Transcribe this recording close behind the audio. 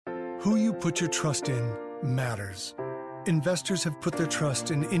Who you put your trust in matters. Investors have put their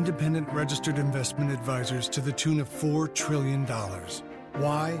trust in independent registered investment advisors to the tune of $4 trillion.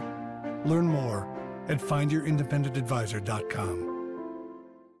 Why? Learn more at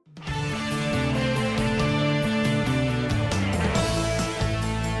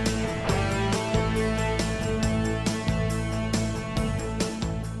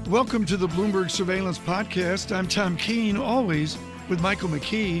Welcome to the Bloomberg Surveillance Podcast. I'm Tom Keene, always with Michael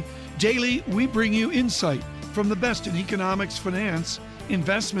McKee. Daily, we bring you insight from the best in economics, finance,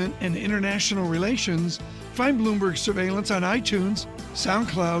 investment, and international relations. Find Bloomberg Surveillance on iTunes,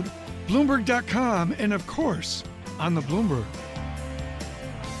 SoundCloud, Bloomberg.com, and of course, on the Bloomberg.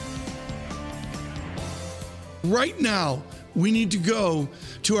 Right now, we need to go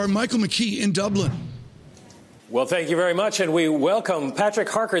to our Michael McKee in Dublin. Well, thank you very much, and we welcome Patrick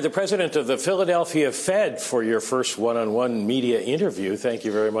Harker, the president of the Philadelphia Fed, for your first one-on-one media interview. Thank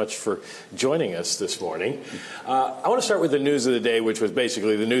you very much for joining us this morning. I want to start with the news of the day, which was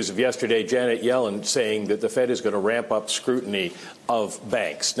basically the news of yesterday. Janet Yellen saying that the Fed is going to ramp up scrutiny of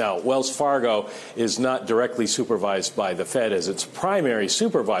banks. Now, Wells Fargo is not directly supervised by the Fed as its primary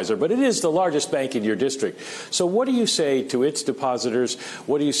supervisor, but it is the largest bank in your district. So what do you say to its depositors?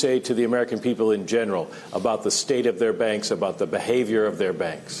 What do you say to the American people in general about the state of their banks, about the behavior of their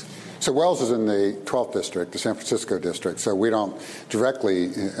banks? So Wells is in the 12th district, the San Francisco district, so we don't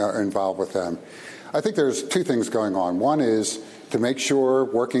directly are involved with them. I think there's two things going on. One is to make sure,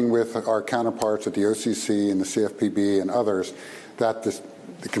 working with our counterparts at the OCC and the CFPB and others, that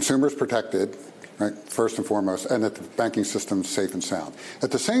the consumer is protected, right, first and foremost, and that the banking system is safe and sound. At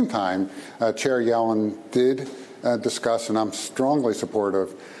the same time, Chair Yellen did discuss, and I'm strongly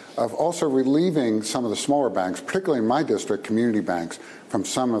supportive, of also relieving some of the smaller banks, particularly in my district, community banks, from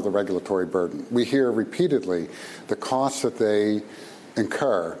some of the regulatory burden. We hear repeatedly the costs that they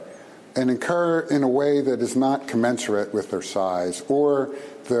incur, and incur in a way that is not commensurate with their size or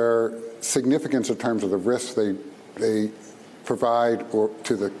their significance in terms of the risks they provide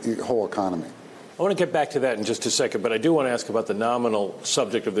to the whole economy. I want to get back to that in just a second, but I do want to ask about the nominal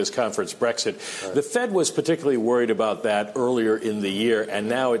subject of this conference, Brexit. Right. The Fed was particularly worried about that earlier in the year, and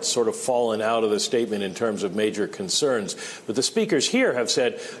now it's sort of fallen out of the statement in terms of major concerns. But the speakers here have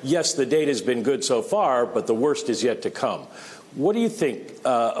said, yes, the data's been good so far, but the worst is yet to come. What do you think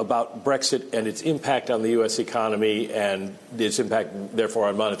about Brexit and its impact on the U.S. economy and its impact, therefore,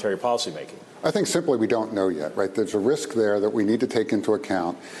 on monetary policymaking? I think simply we don't know yet, right? There's a risk there that we need to take into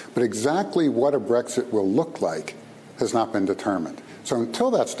account. But exactly what a Brexit will look like has not been determined. So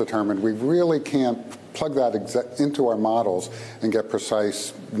until that's determined, we really can't plug that into our models and get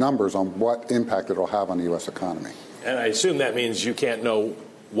precise numbers on what impact it will have on the U.S. economy. And I assume that means you can't know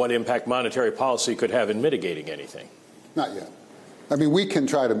what impact monetary policy could have in mitigating anything. Not yet. I mean, we can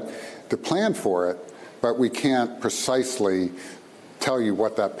try to plan for it, but we can't precisely tell you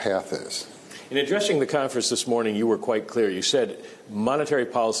what that path is. In addressing the conference this morning, you were quite clear. You said monetary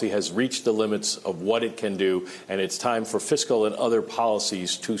policy has reached the limits of what it can do, and it's time for fiscal and other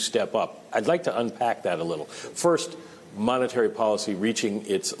policies to step up. I'd like to unpack that a little. First, monetary policy reaching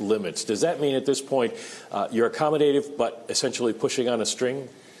its limits. Does that mean at this point you're accommodative but essentially pushing on a string?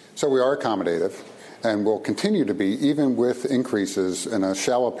 So we are accommodative, and will continue to be, even with increases and a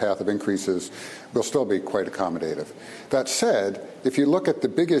shallow path of increases, we'll still be quite accommodative. That said, if you look at the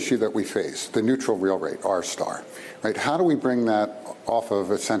big issue that we face, the neutral real rate, R-star, right? How do we bring that off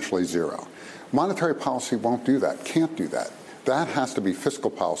of essentially zero? Monetary policy won't do that, can't do that. That has to be fiscal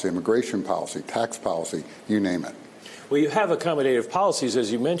policy, immigration policy, tax policy, you name it. Well, you have accommodative policies,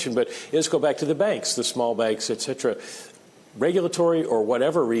 as you mentioned, but let's go back to the banks, the small banks, et cetera. Regulatory or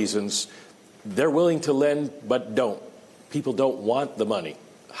whatever reasons, they're willing to lend but don't. People don't want the money.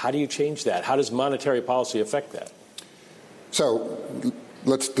 How do you change that? How does monetary policy affect that? So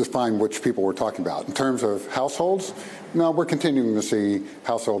let's define which people we're talking about. In terms of households, no, we're continuing to see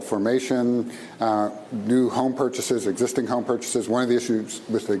household formation, new home purchases, existing home purchases. One of the issues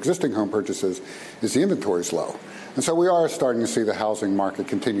with the existing home purchases is the inventory is low. And so we are starting to see the housing market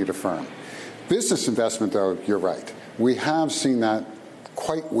continue to firm. Business investment, though, you're right. We have seen that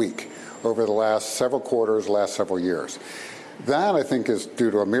quite weak over the last several quarters, last several years. That, I think, is due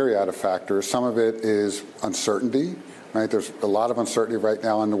to a myriad of factors. Some of it is uncertainty, right? There's a lot of uncertainty right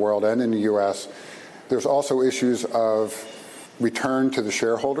now in the world and in the U.S. There's also issues of return to the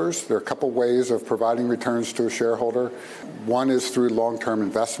shareholders. There are a couple ways of providing returns to a shareholder. One is through long-term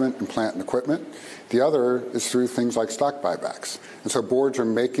investment in plant and equipment. The other is through things like stock buybacks. And so boards are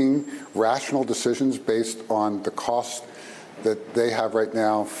making rational decisions based on the cost that they have right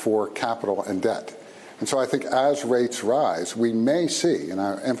now for capital and debt. And so I think as rates rise, we may see, and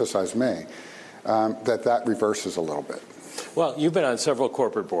I emphasize may, that reverses a little bit. Well, you've been on several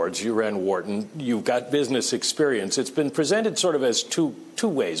corporate boards. You ran Wharton. You've got business experience. It's been presented sort of as two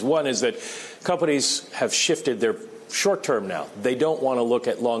ways. One is that companies have shifted their short-term now. They don't want to look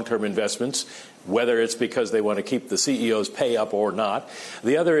at long-term investments, whether it's because they want to keep the CEO's pay up or not.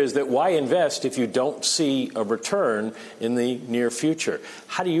 The other is that why invest if you don't see a return in the near future?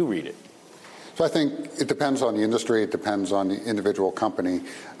 How do you read it? So I think it depends on the industry. It depends on the individual company.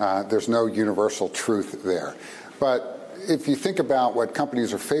 There's no universal truth there. But if you think about what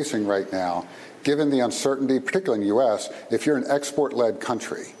companies are facing right now, given the uncertainty, particularly in the U.S., if you're an export-led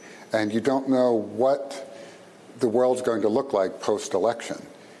country and you don't know what the world's going to look like post-election,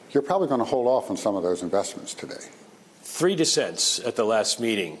 you're probably going to hold off on some of those investments today. 3 dissents at the last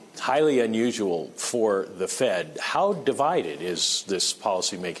meeting, highly unusual for the Fed. How divided is this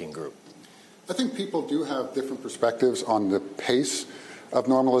policymaking group? I think people do have different perspectives on the pace of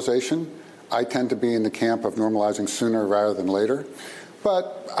normalization. I tend to be in the camp of normalizing sooner rather than later.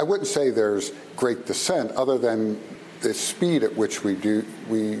 But I wouldn't say there's great dissent other than the speed at which we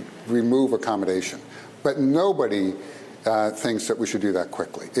remove accommodation. But nobody thinks that we should do that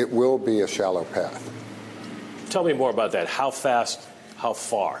quickly. It will be a shallow path. Tell me more about that. How fast, how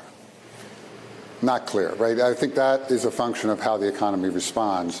far? Not clear, right? I think that is a function of how the economy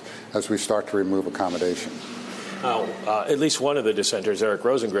responds as we start to remove accommodation. Now, at least one of the dissenters, Eric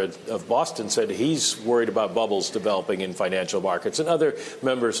Rosengren of Boston, said he's worried about bubbles developing in financial markets, and other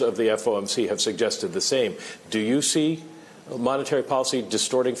members of the FOMC have suggested the same. Do you see monetary policy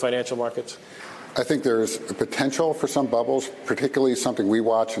distorting financial markets? I think there's a potential for some bubbles, particularly something we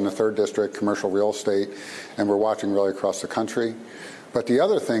watch in the 3rd District, commercial real estate, and we're watching really across the country. But the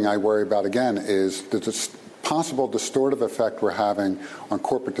other thing I worry about, again, is the possible distortive effect we're having on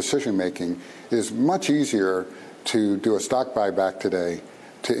corporate decision-making. It is much easier to do a stock buyback today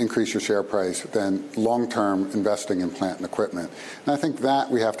to increase your share price than long-term investing in plant and equipment. And I think that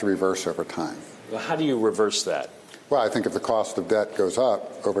we have to reverse over time. Well, how do you reverse that? Well, I think if the cost of debt goes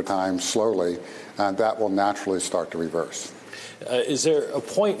up over time slowly, that will naturally start to reverse. Is there a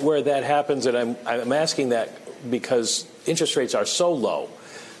point where that happens? And I'm asking that because interest rates are so low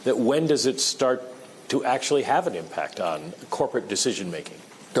that when does it start to actually have an impact on corporate decision making?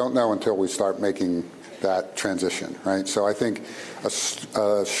 Don't know until we start making that transition, right? So I think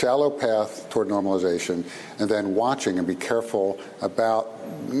a shallow path toward normalization, and then watching and be careful about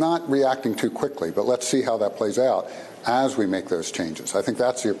not reacting too quickly, but let's see how that plays out as we make those changes. I think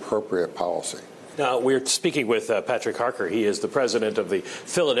that's the appropriate policy. Now, we're speaking with Patrick Harker. He is the president of the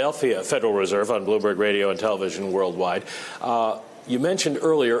Philadelphia Federal Reserve on Bloomberg Radio and Television Worldwide. You mentioned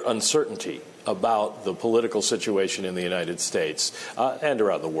earlier uncertainty about the political situation in the United States and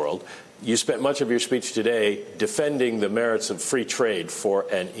around the world. You spent much of your speech today defending the merits of free trade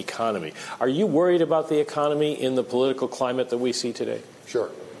for an economy. Are you worried about the economy in the political climate that we see today? Sure.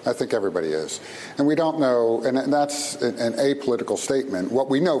 I think everybody is. And we don't know, and that's an apolitical statement. What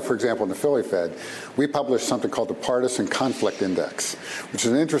we know, for example, in the Philly Fed, we published something called the Partisan Conflict Index, which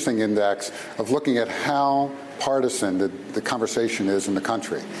is an interesting index of looking at how partisan the conversation is in the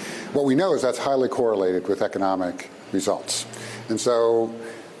country. What we know is that's highly correlated with economic results. And so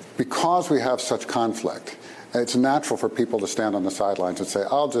because we have such conflict, it's natural for people to stand on the sidelines and say,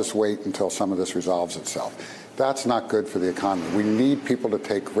 I'll just wait until some of this resolves itself. That's not good for the economy. We need people to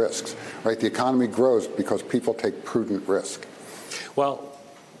take risks, right? The economy grows because people take prudent risk. Well,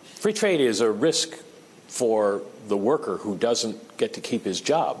 free trade is a risk for the worker who doesn't get to keep his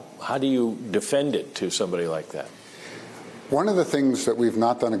job. How do you defend it to somebody like that? One of the things that we've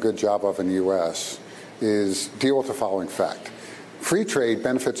not done a good job of in the U.S. is deal with the following fact. Free trade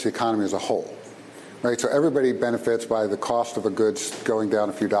benefits the economy as a whole, right? So everybody benefits by the cost of a goods going down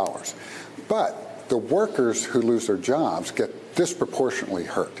a few dollars. But the workers who lose their jobs get disproportionately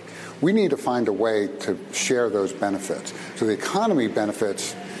hurt. We need to find a way to share those benefits. So the economy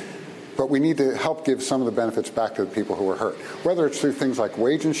benefits, but we need to help give some of the benefits back to the people who are hurt. Whether it's through things like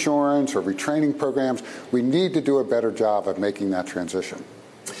wage insurance or retraining programs, we need to do a better job of making that transition.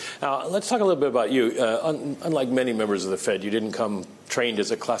 Now, let's talk a little bit about you. Unlike many members of the Fed, you didn't come trained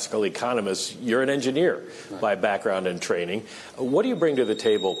as a classical economist. You're an engineer by background and training. What do you bring to the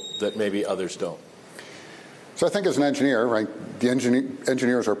table that maybe others don't? So I think as an engineer, right, the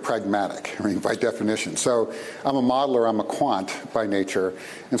engineers are pragmatic, I mean, by definition. So I'm a modeler, I'm a quant by nature.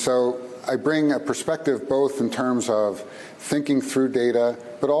 And so I bring a perspective both in terms of thinking through data,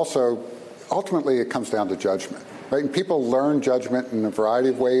 but also ultimately it comes down to judgment. Right? And people learn judgment in a variety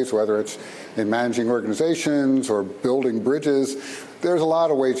of ways, whether it's in managing organizations or building bridges. There's a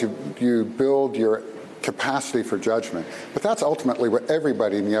lot of ways you build your capacity for judgment. But that's ultimately what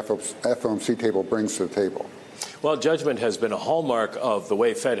everybody in the FOMC table brings to the table. Well, judgment has been a hallmark of the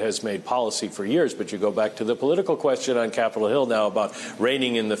way Fed has made policy for years, but you go back to the political question on Capitol Hill now about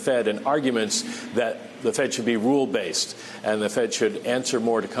reining in the Fed and arguments that the Fed should be rule-based and the Fed should answer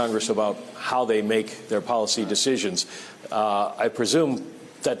more to Congress about how they make their policy decisions. I presume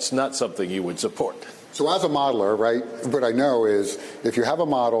that's not something you would support. So as a modeler, right, what I know is if you have a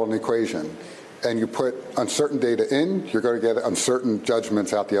model, an equation, and you put uncertain data in, you're going to get uncertain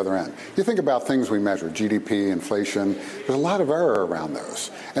judgments out the other end. You think about things we measure, GDP, inflation, there's a lot of error around those,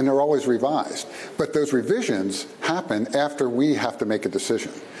 and they're always revised. But those revisions happen after we have to make a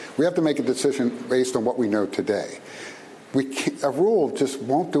decision. We have to make a decision based on what we know today. A rule just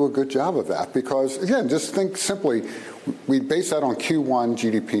won't do a good job of that because, again, just think simply, we base that on Q1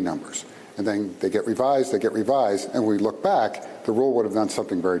 GDP numbers. And then they get revised, and we look back, the rule would have done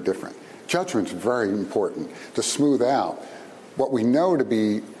something very different. Judgment's very important to smooth out what we know to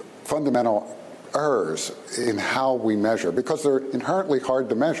be fundamental errors in how we measure, because they're inherently hard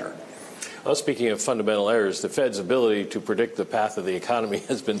to measure. Well, speaking of fundamental errors, the Fed's ability to predict the path of the economy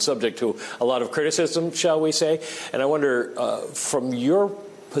has been subject to a lot of criticism, shall we say. And I wonder, from your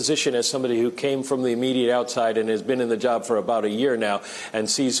position as somebody who came from the immediate outside and has been in the job for about a year now and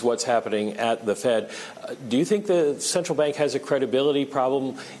sees what's happening at the Fed, do you think the central bank has a credibility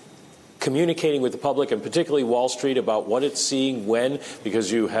problem communicating with the public and particularly Wall Street about what it's seeing when,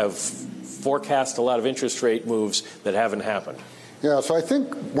 because you have forecast a lot of interest rate moves that haven't happened? Yeah, so I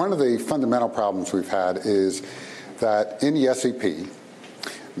think one of the fundamental problems we've had is that in the SEP,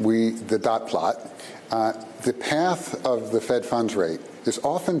 the dot plot, the path of the Fed funds rate is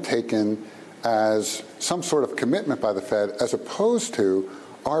often taken as some sort of commitment by the Fed as opposed to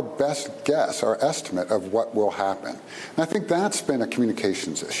our best guess, our estimate of what will happen. And I think that's been a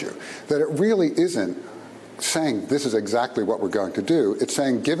communications issue, that it really isn't saying this is exactly what we're going to do. It's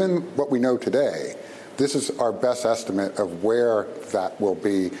saying, given what we know today, this is our best estimate of where that will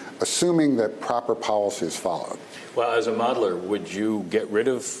be, assuming that proper policy is followed. Well, as a modeler, would you get rid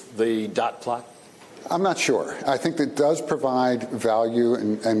of the dot plot? I'm not sure. I think it does provide value,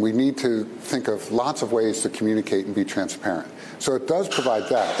 and we need to think of lots of ways to communicate and be transparent. So it does provide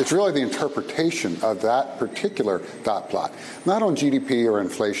that. It's really the interpretation of that particular dot plot, not on GDP or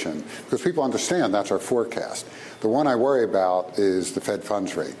inflation, because people understand that's our forecast. The one I worry about is the Fed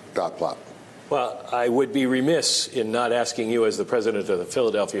funds rate dot plot. Well, I would be remiss in not asking you as the president of the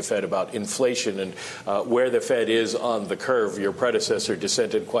Philadelphia Fed about inflation and where the Fed is on the curve. Your predecessor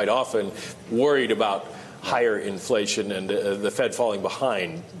dissented quite often, worried about higher inflation and the Fed falling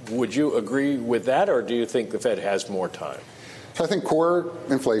behind. Would you agree with that, or do you think the Fed has more time? So I think core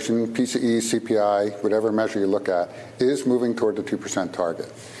inflation, PCE, CPI, whatever measure you look at, is moving toward the 2%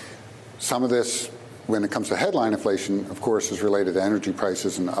 target. Some of this, when it comes to headline inflation, of course, is related to energy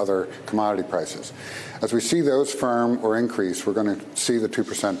prices and other commodity prices. As we see those firm or increase, we're going to see the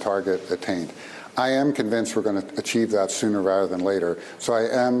 2% target attained. I am convinced we're going to achieve that sooner rather than later, so I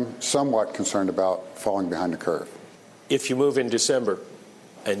am somewhat concerned about falling behind the curve. If you move in December,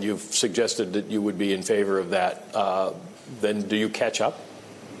 and you've suggested that you would be in favor of that, then do you catch up?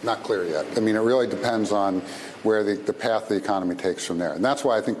 Not clear yet. I mean, it really depends on where the path the economy takes from there. And that's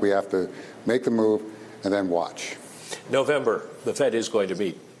why I think we have to make the move and then watch. November, the Fed is going to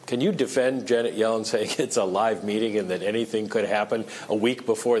meet. Can you defend Janet Yellen saying it's a live meeting and that anything could happen a week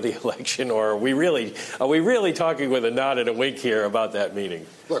before the election? Or are we really talking with a nod and a wink here about that meeting?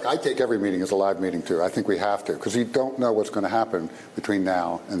 Look, I take every meeting as a live meeting, too. I think we have to, because you don't know what's going to happen between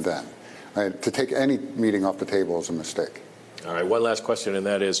now and then. To take any meeting off the table is a mistake. All right, one last question, and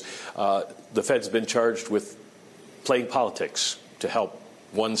that is, the Fed's been charged with playing politics to help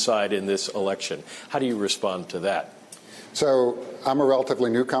one side in this election. How do you respond to that? So I'm a relatively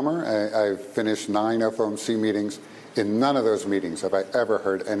newcomer. I've finished 9 FOMC meetings. In none of those meetings have I ever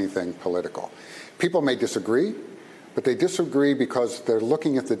heard anything political. People may disagree, but they disagree because they're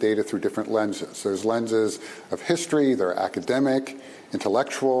looking at the data through different lenses. There's lenses of history, their academic,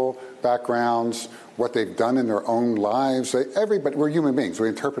 intellectual backgrounds, what they've done in their own lives. Everybody, we're human beings. We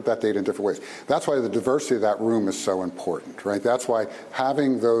interpret that data in different ways. That's why the diversity of that room is so important, right? That's why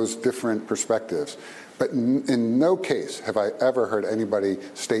having those different perspectives. But in no case have I ever heard anybody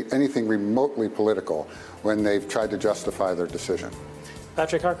state anything remotely political when they've tried to justify their decision.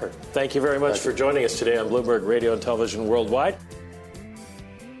 Patrick Harker, thank you very much for joining us today on Bloomberg Radio and Television Worldwide.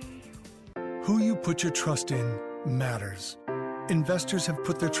 Who you put your trust in matters. Investors have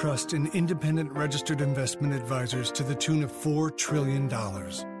put their trust in independent registered investment advisors to the tune of $4 trillion.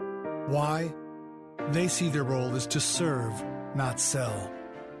 Why? They see their role as to serve, not sell.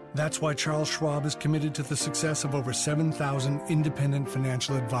 That's why Charles Schwab is committed to the success of over 7,000 independent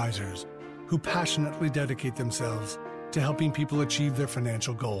financial advisors who passionately dedicate themselves to helping people achieve their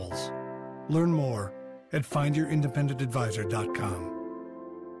financial goals. Learn more at findyourindependengadvisor.com.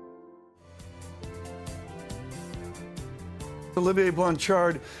 Olivier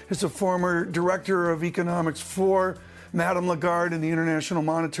Blanchard is a former director of economics for Madame Lagarde and the International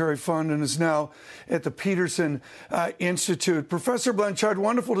Monetary Fund, and is now at the Peterson Institute. Professor Blanchard,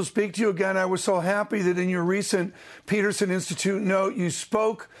 wonderful to speak to you again. I was so happy that in your recent Peterson Institute note, you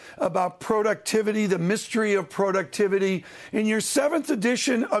spoke about productivity, the mystery of productivity. In your 7th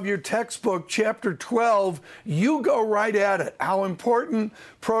edition of your textbook, Chapter 12, you go right at it, how important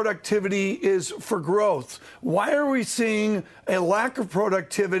productivity is for growth. Why are we seeing a lack of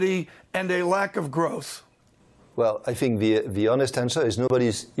productivity and a lack of growth? Well, I think the honest answer is nobody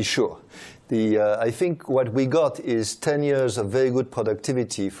is sure. I think what we got is 10 years of very good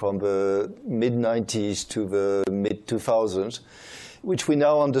productivity from the mid-90s to the mid-2000s, which we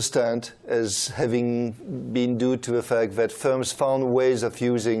now understand as having been due to the fact that firms found ways of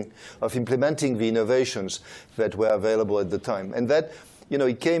implementing the innovations that were available at the time. And that,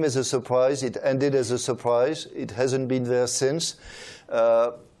 it came as a surprise. It ended as a surprise. It hasn't been there since.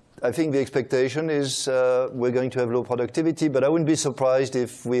 I think the expectation is we're going to have low productivity, but I wouldn't be surprised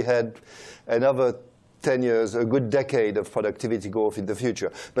if we had another 10 years, a good decade of productivity growth in the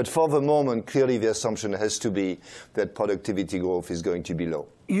future. But for the moment, clearly the assumption has to be that productivity growth is going to be low.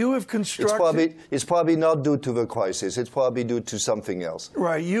 You have constructed... It's probably not due to the crisis. It's probably due to something else.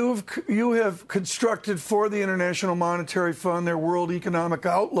 Right. You have constructed for the International Monetary Fund their World Economic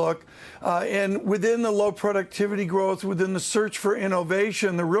Outlook. And within the low productivity growth, within the search for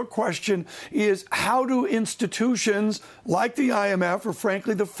innovation, the real question is how do institutions like the IMF or,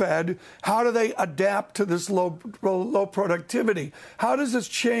 frankly, the Fed, how do they adapt to this low productivity? How does this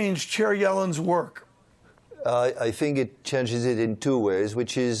change Chair Yellen's work? I think it changes it in two ways,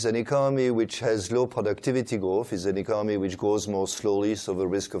 which is an economy which has low productivity growth is an economy which grows more slowly, so the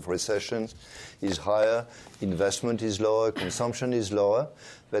risk of recession is higher, investment is lower, consumption is lower.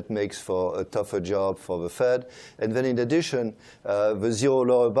 That makes for a tougher job for the Fed. And then in addition, the zero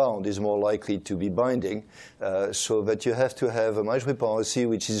lower bound is more likely to be binding, so that you have to have a monetary policy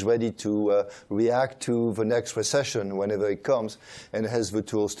which is ready to react to the next recession whenever it comes and has the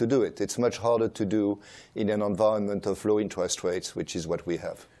tools to do it. It's much harder to do in an environment of low interest rates, which is what we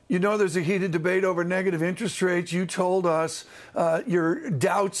have. You know, there's a heated debate over negative interest rates. You told us your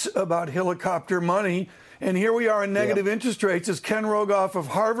doubts about helicopter money. And here we are in negative interest rates. As Ken Rogoff of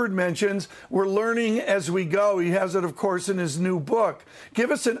Harvard mentions, we're learning as we go. He has it, of course, in his new book. Give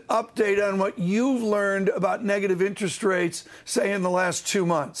us an update on what you've learned about negative interest rates, say, in the last 2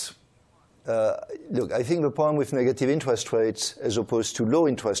 months. Look, I think the problem with negative interest rates as opposed to low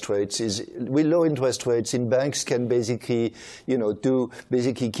interest rates is with low interest rates in banks can basically,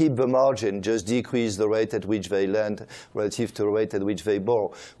 keep the margin, just decrease the rate at which they lend relative to the rate at which they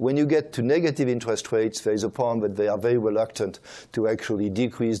borrow. When you get to negative interest rates, there is a problem that they are very reluctant to actually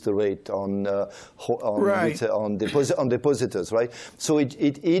decrease the rate on depositors, right? So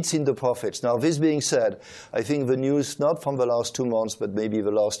it eats in the profits. Now, this being said, I think the news, not from the last 2 months, but maybe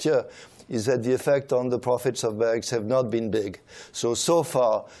the last year, is that the effect on the profits of banks have not been big. So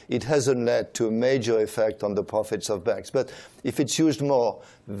far, it hasn't led to a major effect on the profits of banks. But if it's used more,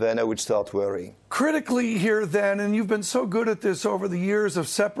 then I would start worrying. Critically here then, and you've been so good at this over the years of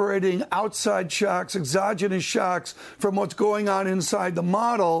separating outside shocks, exogenous shocks from what's going on inside the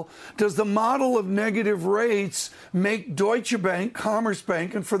model, does the model of negative rates make Deutsche Bank,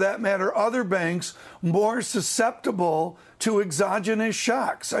 Commerzbank, and for that matter, other banks more susceptible to exogenous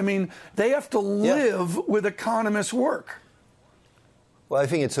shocks? I mean, they have to live with economists' work. Well, I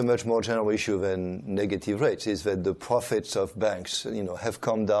think it's a much more general issue than negative rates, is that the profits of banks, have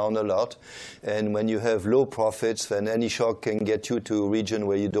come down a lot. And when you have low profits, then any shock can get you to a region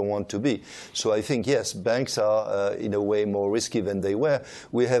where you don't want to be. So I think, yes, banks are in a way more risky than they were.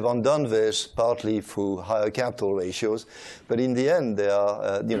 We have undone this partly through higher capital ratios. But in the end, they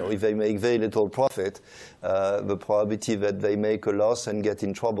are, if they make very little profit, the probability that they make a loss and get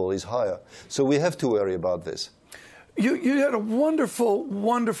in trouble is higher. So we have to worry about this. You had a wonderful,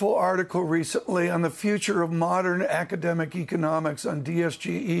 wonderful article recently on the future of modern academic economics on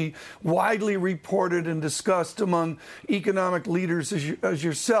DSGE, widely reported and discussed among economic leaders as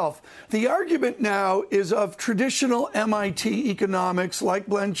yourself. The argument now is of traditional MIT economics like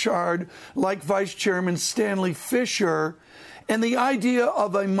Blanchard, like Vice Chairman Stanley Fischer, and the idea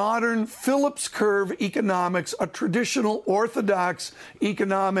of a modern Phillips curve economics, a traditional orthodox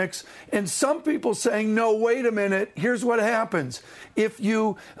economics, and some people saying, no, wait a minute, here's what happens. If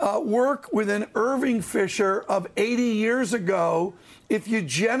you work with an Irving Fisher of 80 years ago, if you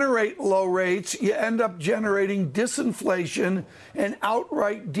generate low rates, you end up generating disinflation and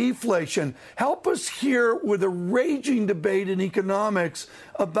outright deflation. Help us here with a raging debate in economics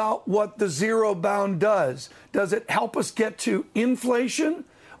about what the zero bound does. Does it help us get to inflation?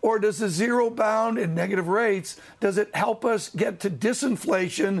 Or does the zero bound and negative rates, does it help us get to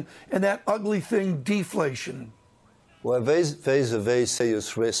disinflation and that ugly thing, deflation? Well, there is a very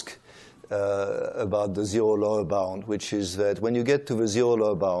serious risk about the zero lower bound, which is that when you get to the zero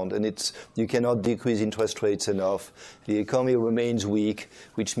lower bound and you cannot decrease interest rates enough, the economy remains weak,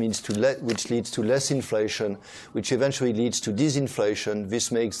 which leads to less inflation, which eventually leads to disinflation.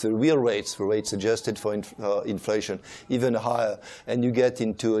 This makes the real rates, the rates adjusted for inflation, even higher, and you get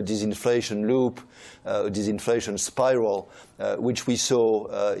into a disinflation loop, a disinflation spiral, which we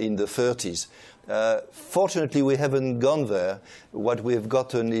saw in the 30s. Fortunately, we haven't gone there. What we have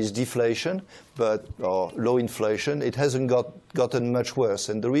gotten is deflation, or low inflation. It hasn't gotten much worse.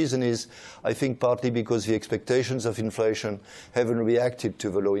 And the reason is, I think, partly because the expectations of inflation haven't reacted to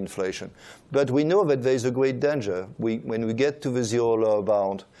the low inflation. But we know that there is a great danger. When we get to the zero lower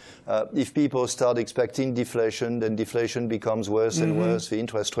bound, if people start expecting deflation, then deflation becomes worse and worse. The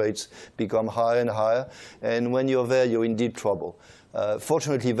interest rates become higher and higher. And when you're there, you're in deep trouble.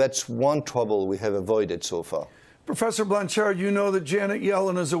 Fortunately, that's one trouble we have avoided so far. Professor Blanchard, you know that Janet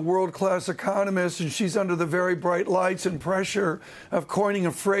Yellen is a world-class economist, and she's under the very bright lights and pressure of coining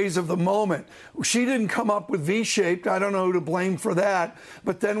a phrase of the moment. She didn't come up with V-shaped. I don't know who to blame for that.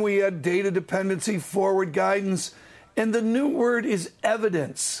 But then we had data dependency, forward guidance, and the new word is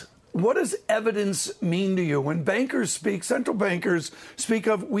evidence. What does evidence mean to you? When bankers speak, central bankers speak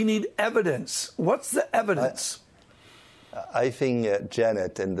of, we need evidence. What's the evidence? I think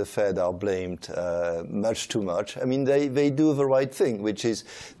Janet and the Fed are blamed much too much. I mean, they do the right thing, which is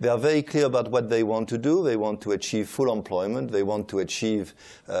they are very clear about what they want to do. They want to achieve full employment. They want to achieve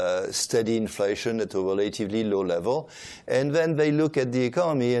steady inflation at a relatively low level. And then they look at the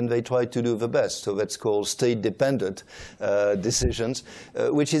economy and they try to do the best. So that's called state-dependent decisions,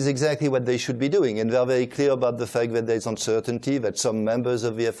 which is exactly what they should be doing. And they're very clear about the fact that there's uncertainty, that some members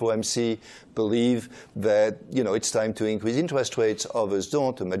of the FOMC believe that, it's time to increase interest rates, others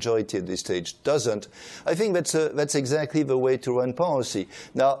don't, the majority at this stage doesn't. I think that's exactly the way to run policy.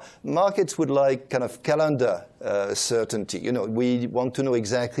 Now, markets would like kind of calendar certainty. We want to know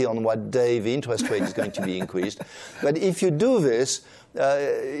exactly on what day the interest rate is going to be increased. But if you do this,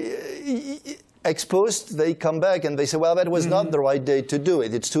 ex-post, they come back and they say, well, that was not the right day to do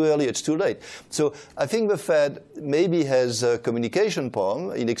it. It's too early, it's too late. So I think the Fed maybe has a communication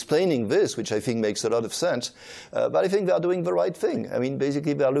problem in explaining this, which I think makes a lot of sense. But I think they are doing the right thing. I mean,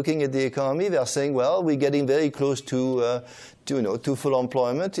 basically, they are looking at the economy. They are saying, well, we're getting very close to full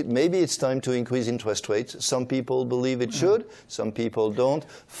employment. Maybe it's time to increase interest rates. Some people believe it should. Some people don't.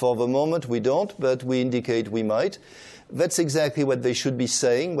 For the moment, we don't, but we indicate we might. That's exactly what they should be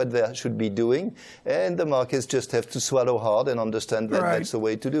saying, what they should be doing, and the markets just have to swallow hard and understand that that's the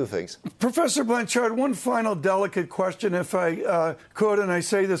way to do things. Professor Blanchard, one final delicate question, if I could, and I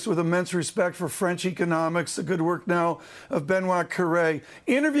say this with immense respect for French economics, the good work now of Benoit Cœuré.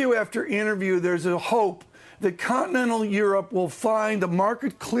 Interview after interview, there's a hope that continental Europe will find the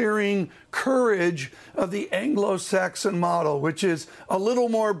market-clearing courage of the Anglo-Saxon model, which is a little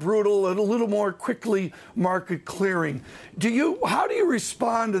more brutal and a little more quickly market-clearing. How do you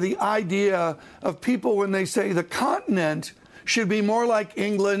respond to the idea of people when they say the continent should be more like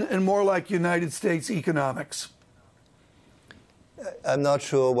England and more like United States economics? I'm not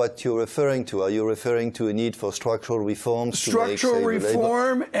sure what you're referring to. Are you referring to a need for structural reforms? Structural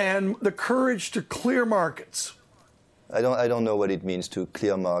reform and the courage to clear markets. I don't know what it means to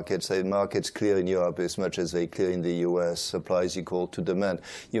clear markets. Markets clear in Europe as much as they clear in the US. Supply is equal to demand.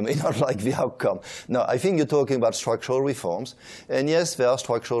 You may not like the outcome. No, I think you're talking about structural reforms. And yes, there are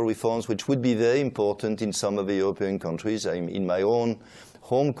structural reforms which would be very important in some of the European countries. In my own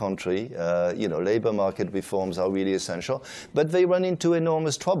home country, labor market reforms are really essential, but they run into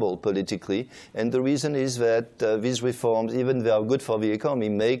enormous trouble politically, and the reason is that these reforms, even though they are good for the economy,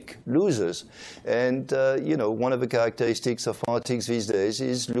 make losers. And, one of the characteristics of politics these days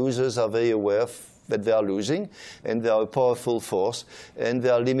is losers are very aware that they are losing, and they are a powerful force, and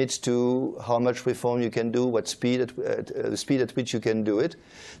there are limits to how much reform you can do, what speed at speed at which you can do it.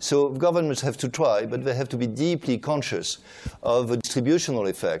 So governments have to try, but they have to be deeply conscious of the distributional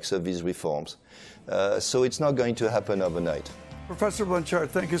effects of these reforms. So it's not going to happen overnight. Professor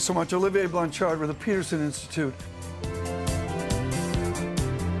Blanchard, thank you so much. Olivier Blanchard with the Peterson Institute.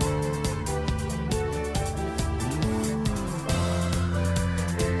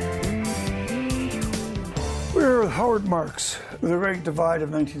 We're with Howard Marks. The Great Divide of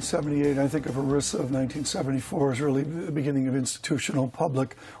 1978, I think of ERISA of 1974 as really the beginning of institutional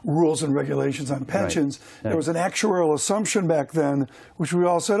public rules and regulations on pensions. Right. There was an actuarial assumption back then, which we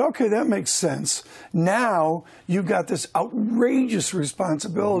all said, okay, that makes sense. Now you've got this outrageous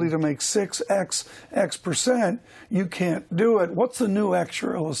responsibility to make 6x%. You can't do it. What's the new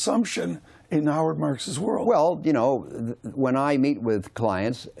actuarial assumption in Howard Marks's world? Well, you know, when I meet with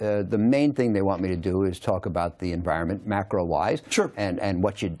clients, the main thing they want me to do is talk about the environment macro-wise, sure, and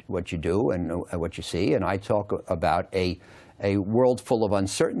what you do and what you see. And I talk about a world full of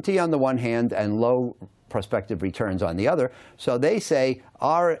uncertainty on the one hand and low prospective returns on the other. So they say,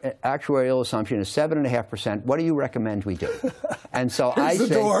 our actuarial assumption is 7.5%. What do you recommend we do? And so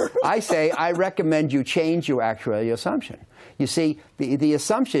I say, I recommend you change your actuarial assumption. You see, the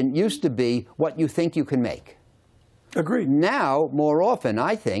assumption used to be what you think you can make. Agreed. Now, more often,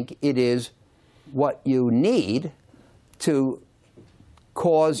 I think it is what you need to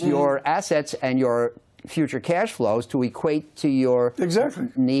cause your assets and your future cash flows to equate to your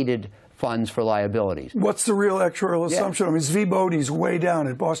needed funds for liabilities. What's the real actuarial assumption? I mean, Zvi Bodie's way down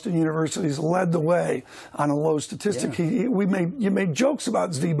at Boston University. He's led the way on a low statistic. Yeah. You made jokes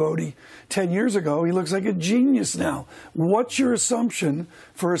about Zvi Bodie 10 years ago. He looks like a genius now. What's your assumption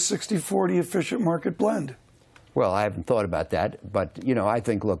for a 60-40 efficient market blend? Well, I haven't thought about that, but you know, I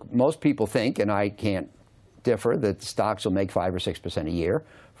think, look, most people think, and I can't differ, that stocks will make 5 or 6% a year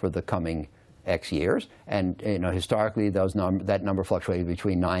for the coming X years, and you know, historically that number fluctuated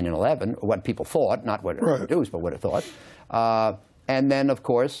between 9 and 11. What people thought, not what it produced, but what it thought. And then, of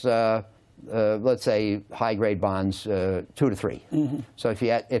course, let's say high-grade bonds 2 to 3. Mm-hmm. So if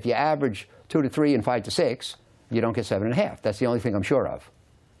you average 2 to 3 and 5 to 6, you don't get 7.5. That's the only thing I'm sure of.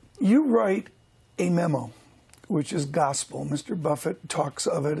 You write a memo, which is gospel. Mr. Buffett talks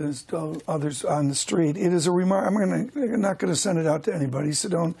of it as others on the street. It is a remark. I'm not going to send it out to anybody, so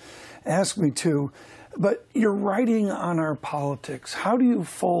don't ask me to. But you're writing on our politics. How do you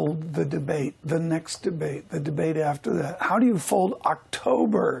fold the debate, the next debate, the debate after that? How do you fold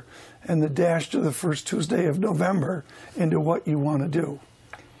October and the dash to the first Tuesday of November into what you want to do?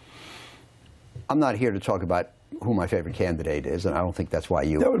 I'm not here to talk about who my favorite candidate is, and I don't think that's why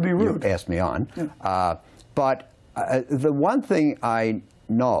you asked me on. Yeah. But the one thing I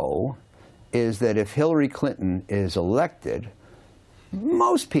know is that if Hillary Clinton is elected,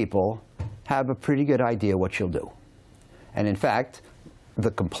 most people have a pretty good idea what she'll do. And in fact,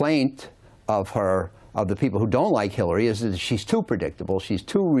 the complaint of the people who don't like Hillary is that she's too predictable. She's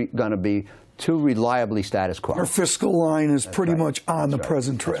going to be too reliably status quo. Her fiscal line is pretty much on the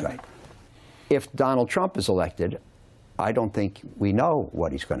present trend. That's right. If Donald Trump is elected, I don't think we know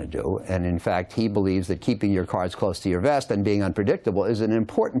what he's going to do. And in fact, he believes that keeping your cards close to your vest and being unpredictable is an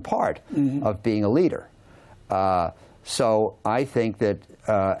important part of being a leader. So I think that,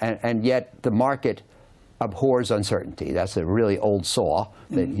 and yet the market abhors uncertainty. That's a really old saw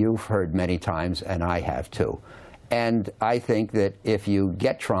that you've heard many times, and I have too. And I think that if you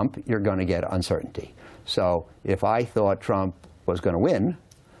get Trump, you're going to get uncertainty. So if I thought Trump was going to win,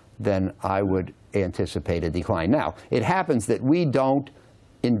 then I would anticipate a decline. Now, it happens that we don't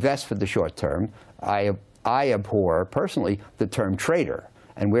invest for the short term. I abhor, personally, the term trader,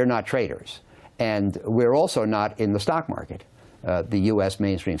 and we're not traders. And we're also not in the stock market, the U.S.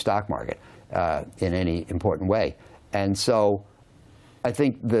 mainstream stock market, in any important way. And so I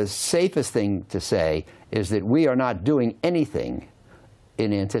think the safest thing to say is that we are not doing anything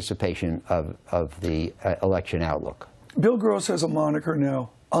in anticipation of the election outlook. Bill Gross has a moniker now,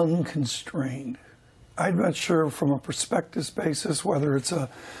 unconstrained. I'm not sure from a prospectus basis whether it's a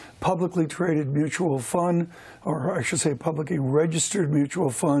publicly traded mutual fund, or I should say publicly registered mutual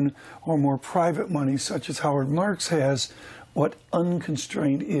fund, or more private money such as Howard Marks has, what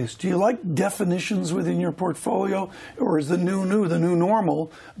unconstrained is. Do you like definitions within your portfolio, or is the new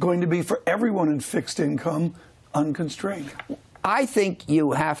normal going to be for everyone in fixed income unconstrained? I think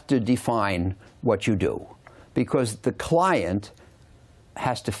you have to define what you do, because the client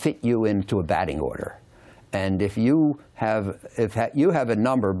has to fit you into a batting order. And if you have a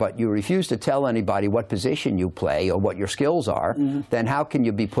number, but you refuse to tell anybody what position you play or what your skills are, then how can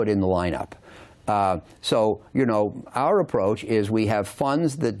you be put in the lineup? So, you know, our approach is we have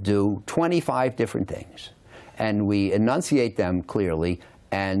funds that do 25 different things, and we enunciate them clearly,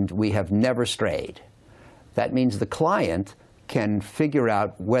 and we have never strayed. That means the client can figure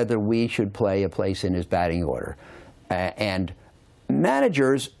out whether we should play a place in his batting order. And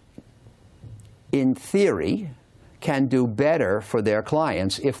Managers, in theory, can do better for their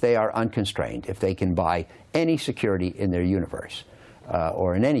clients if they are unconstrained, if they can buy any security in their universe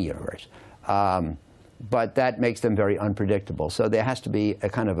or in any universe. But that makes them very unpredictable. So there has to be a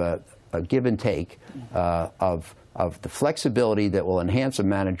kind of a give and take of the flexibility that will enhance a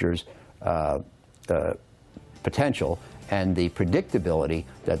manager's potential and the predictability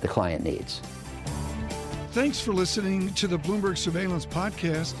that the client needs. Thanks for listening to the Bloomberg Surveillance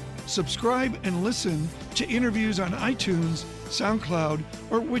Podcast. Subscribe and listen to interviews on iTunes, SoundCloud,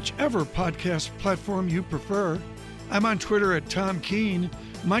 or whichever podcast platform you prefer. I'm on Twitter at Tom Keene.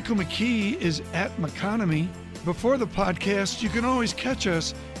 Michael McKee is at McConomy. Before the podcast, you can always catch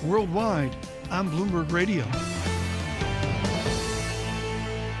us worldwide on Bloomberg Radio.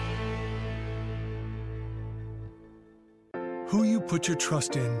 Who you put your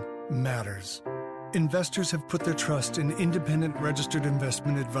trust in matters. Investors have put their trust in independent registered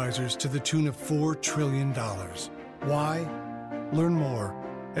investment advisors to the tune of $4 trillion. Why? Learn more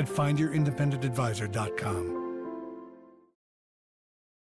at findyourindependengadvisor.com.